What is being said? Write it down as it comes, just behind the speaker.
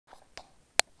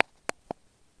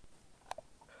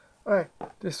Alright,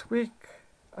 this week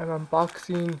I'm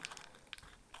unboxing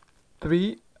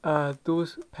 3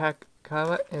 Duelist pack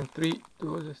Kaiba and 3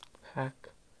 Duelist pack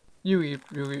Yugi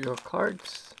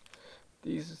cards.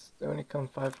 These only come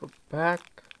 5 per pack,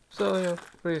 so yeah,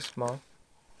 pretty small.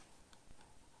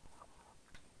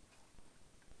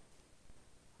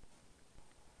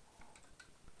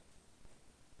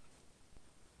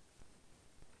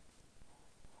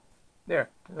 There,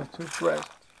 the 2 breasts.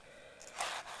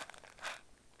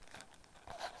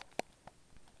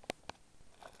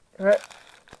 Alright,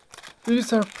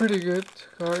 these are pretty good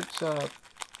cards.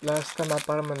 Last time I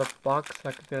bought them in a box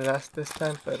like I did this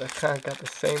time, but I kinda got the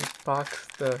same box,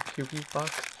 the Yugi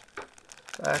box,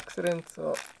 by accident,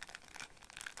 so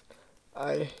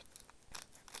I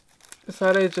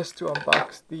decided just to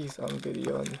unbox these on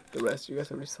video and the rest you guys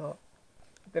already saw.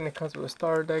 Then it comes with a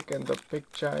starter deck and the big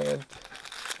giant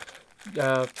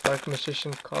Dark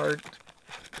Magician card.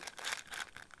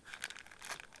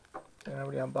 And I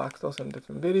already unboxed those in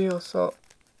different videos, so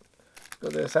go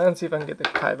to this and see if I can get the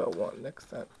Kaiba one next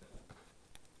time.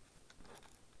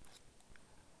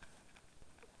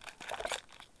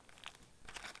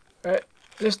 Alright,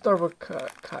 let's start with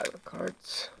Kaiba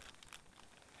cards.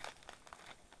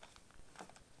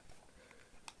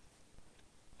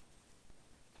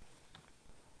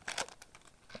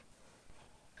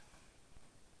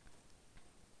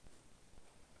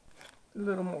 A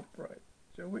little more bright,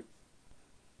 shall we?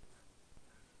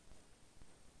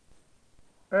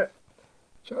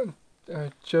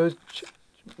 Alright, Judge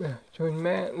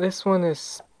Man. This one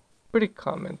is pretty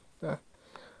common. Night.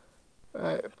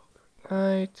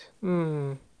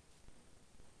 Blah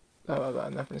blah blah.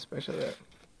 Nothing special there.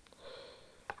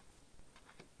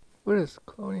 What is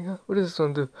cloning? Huh? What does this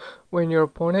one do? When your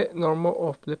opponent normal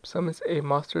or flip summons a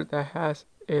monster that has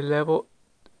a level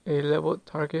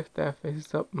target that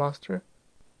faces up monster,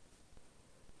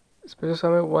 special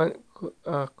summon one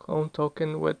clone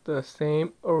token with the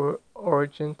same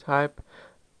origin type,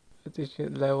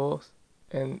 digit levels,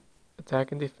 and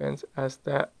attack and defense as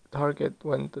that target.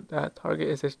 When that target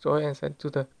is destroyed and sent to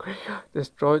the graveyard,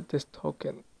 destroy this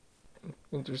token.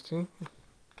 Interesting.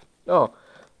 Oh,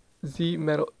 Z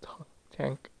Metal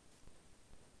Tank.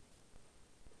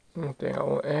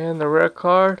 And the rare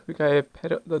card, we got a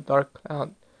Pet the Dark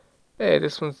Clown. Hey,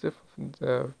 this one's different from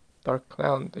the Dark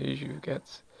Clown that usually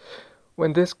gets.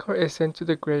 When this card is sent to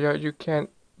the graveyard, you can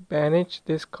banish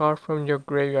this card from your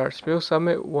graveyard. Spell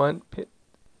summon one Pit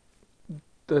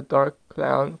the Dark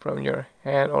Clown from your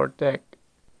hand or deck.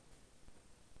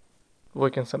 We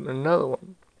can summon another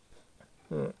one.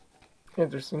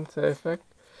 Interesting side effect.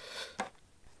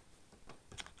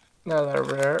 Not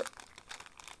that rare.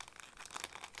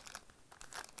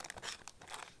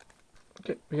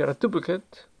 Okay, we got a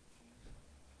duplicate.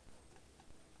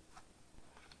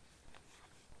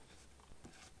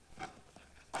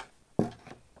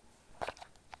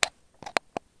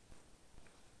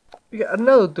 We got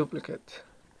another duplicate.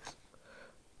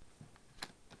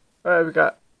 Alright, we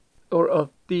got Lord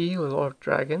of D with Lord of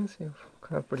Dragons. Yeah,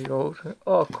 kind of pretty old.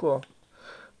 Oh, cool.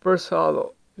 First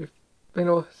Hollow. If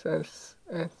no sense.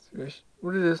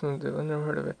 What does this one do? I never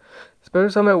heard of it. Special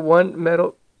summon one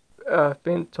metal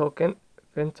fin token,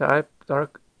 fin type,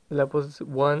 dark levels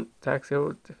 1, attack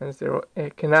 0, defense 0.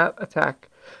 It cannot attack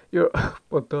your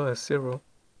well, 0.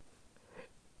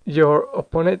 Your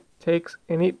opponent takes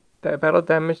any battle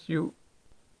damage you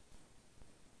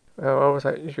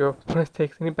your opponent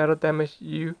takes any battle damage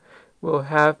you will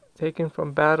have taken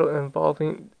from battle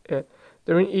involving it.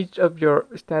 During each of your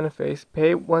standard phase,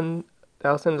 pay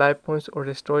 1,000 life points or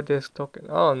destroy this token.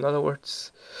 Oh, in other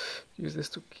words, use this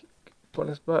to keep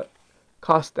opponent's butt.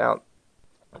 Cost down.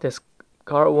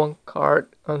 Discard one card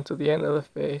until the end of the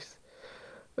phase.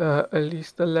 At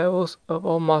least the levels of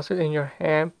all monsters in your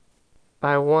hand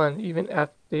by 1, even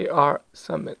after they are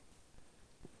summoned.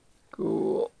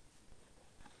 Cool.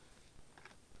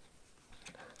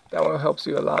 That one helps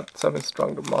you a lot, summon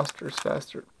stronger monsters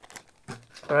faster.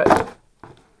 Alright.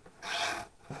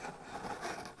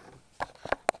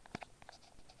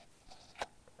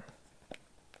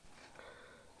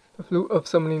 The Flute of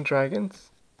Summoning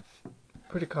Dragons.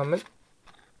 Pretty common.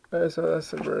 Alright, so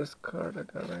that's the rarest card I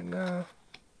got right now.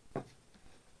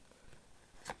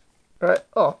 Alright,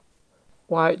 oh.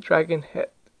 White Dragon Head.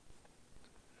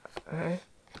 Alright.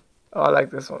 Oh, I like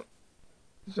this one.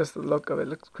 Just the look of it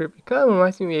looks creepy. Kind of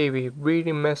reminds me of a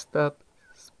really messed up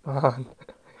spawn.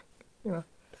 You know.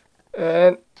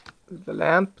 And the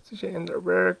lamp and the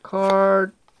rare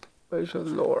card. Facial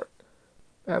Lord.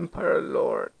 Vampire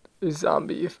Lord. A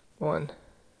zombie one. I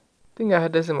think I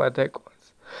had this in my deck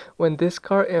once. When this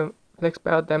card inflicts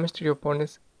battle damage to your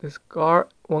opponents, Discard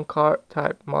one card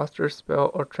type monster,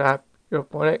 spell, or trap. Your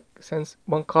opponent sends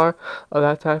one card of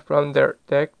that type from their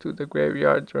deck to the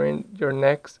graveyard during your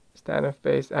next standing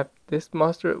phase. If this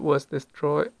monster was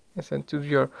destroyed and sent to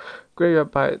your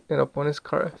graveyard by an opponent's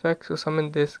card effect, so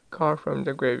summon this card from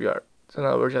the graveyard. So in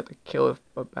other words, you have to kill it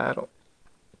for battle.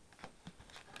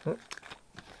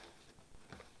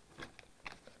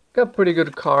 Got pretty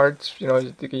good cards, you know,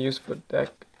 you can use for the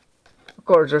deck. Of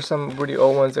course, there's some really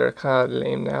old ones that are kind of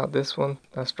lame now. This one,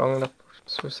 not strong enough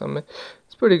for summon.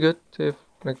 It's pretty good if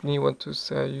you want to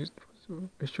use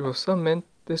ritual summon.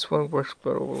 This one works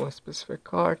better with one specific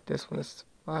card. This one is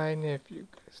fine if you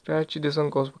strategy. This one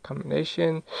goes with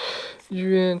combination.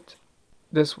 Event.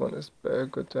 This one is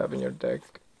good to have in your deck.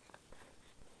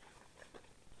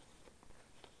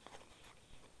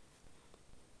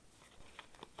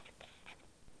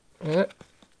 Yeah.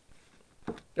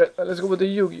 Right, let's go with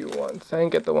the Yugi ones. I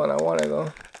didn't get the one I wanted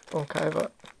though from Kaiba.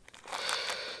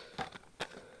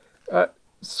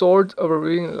 Swords of a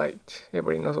Reading Light.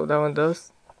 Everybody knows what that one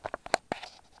does.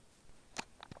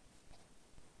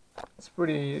 It's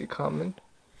pretty common.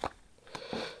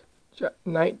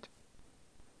 Knight.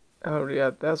 Oh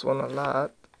yeah, that's one a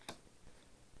lot.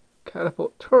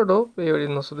 Catapult Turtle. We already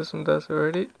know, so this one does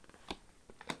already.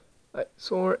 Light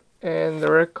Sword. And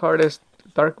the red card is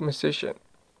Dark Musician.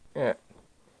 Yeah.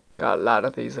 Got a lot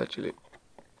of these actually.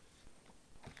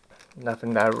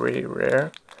 Nothing that really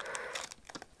rare.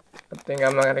 I think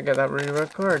I'm not gonna get that really rare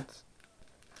cards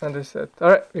on this set.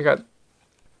 Alright, we got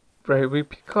red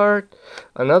repeat card,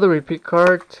 another repeat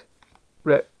card,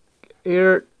 red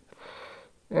ear,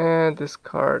 and this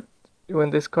card. When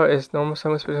this card is normal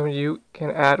summon special, you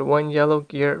can add one yellow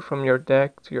gear from your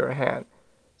deck to your hand.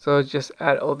 So just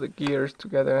add all the gears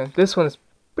together, and this one is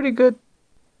pretty good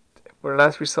for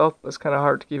last result, but it's kind of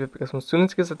hard to keep it because when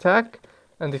students gets attack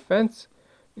and defense,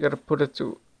 you gotta put it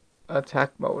to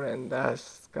attack mode, and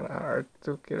that's kind of hard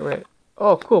to get rid.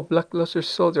 Oh, cool! Blackluster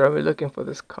Soldier. I've been looking for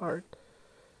this card.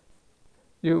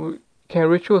 You can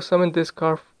ritual summon this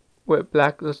card with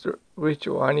Blackluster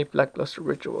Ritual. I need Blackluster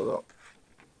Ritual though.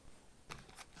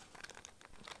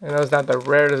 I know it's not the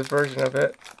rarest version of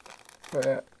it, but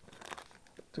yeah.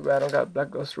 Too bad I don't got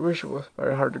Blackluster Ritual. It's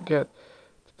very hard to get.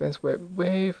 Defense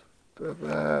Wave. Blah,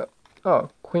 blah. Oh,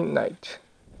 Queen Knight.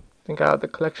 I think I have the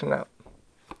collection now.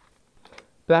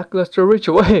 Blackluster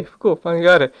Ritual Wave. Cool, finally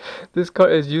got it. This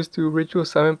card is used to ritual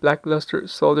summon Blackluster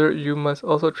Soldier. You must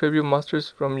also tribute monsters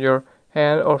from your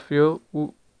hand or field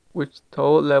which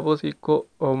total levels equal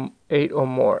 8 or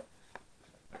more.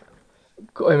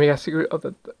 And we got Secret of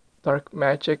the Dark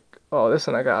Magic. Oh, this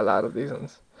one I got a lot of these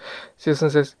ones. This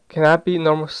one says, cannot be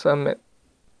normal summon.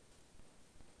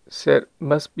 Said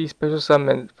must be special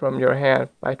summoned from your hand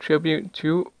by tribute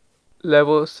to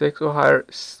level 6 or higher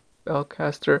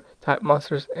spellcaster type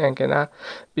monsters and cannot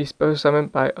be special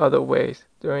summoned by other ways.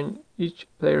 During each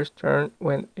player's turn,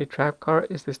 when a trap card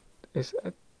is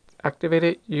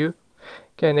activated, you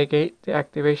can negate the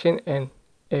activation, and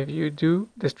if you do,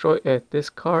 destroy it. This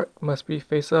card must be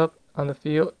face up on the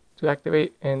field to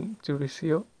activate and to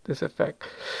reseal this effect.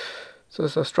 So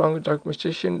it's a strong Dark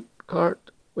Magician card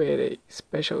with a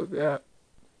special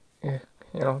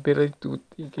ability to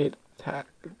negate attack.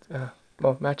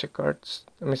 Magic cards.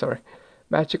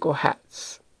 Magical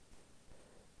hats.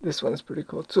 This one is pretty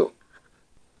cool too.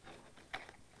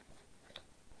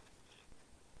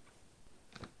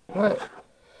 Alright.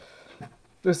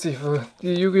 Let's see for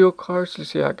the Yu-Gi-Oh cards.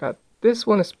 Let's see, I got this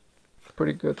one is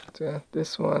pretty good.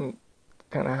 This one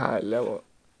kind of high level.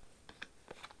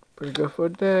 Pretty good for a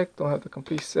deck. Don't have the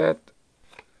complete set.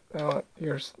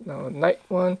 Here's now a night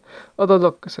one. Although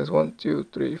look, it says 1, 2,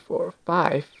 3, 4,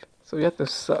 5. So you have to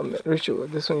summon ritual.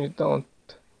 This one you don't.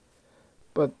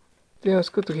 But you know, it's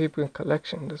good to keep in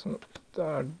collection. This one,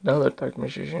 another Dark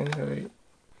Magician. Really.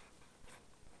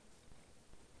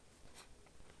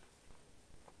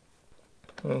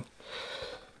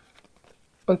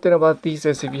 One thing about these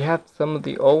is if you have some of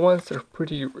the old ones, they're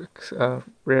pretty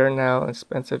rare now and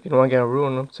expensive. You don't want to get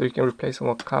ruin them, so you can replace them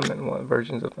with common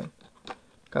versions of them.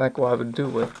 Kind of like what I would do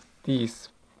with these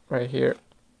right here.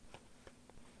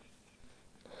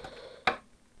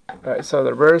 Alright, so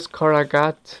the rarest card I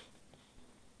got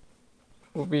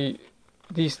will be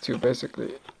these two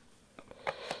basically.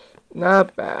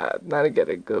 Not bad, not to get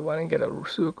a good one and get a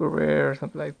super rare or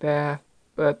something like that.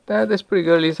 But that's pretty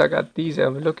good. At least I got these that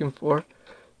I'm looking for.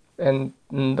 And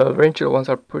the ranger ones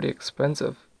are pretty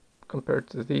expensive compared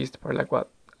to these. Probably like what,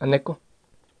 a nickel?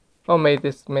 Oh, may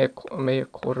a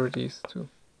quarter of these too.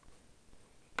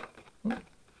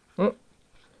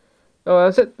 Oh,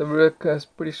 that's it. The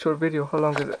pretty short video. How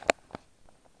long is it?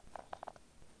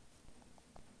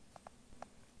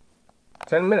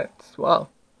 10 minutes. Wow.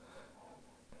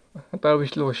 I thought it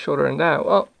was a little shorter than that.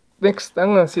 Well, next,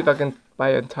 I'm gonna see if I can buy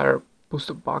an entire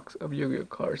booster box of Yu-Gi-Oh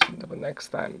cards the next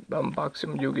time I unbox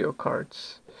some Yu-Gi-Oh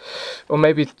cards. Or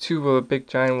maybe 2 of the big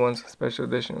giant ones, special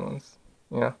edition ones.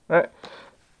 Yeah, alright.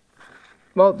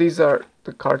 Well, these are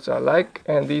the cards I like,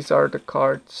 and these are the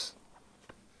cards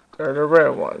that are the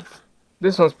rare ones.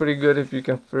 This one's pretty good if you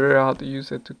can figure out how to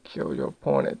use it to kill your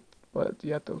opponent, but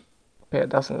you have to pay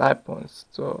 1,000 life points,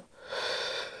 so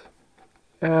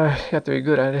you have to be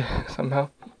good at it somehow.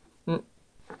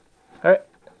 Alright,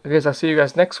 I guess I'll see you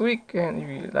guys next week, and if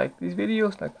you like these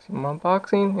videos, like some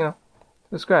unboxing,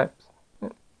 subscribe.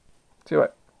 See you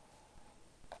later.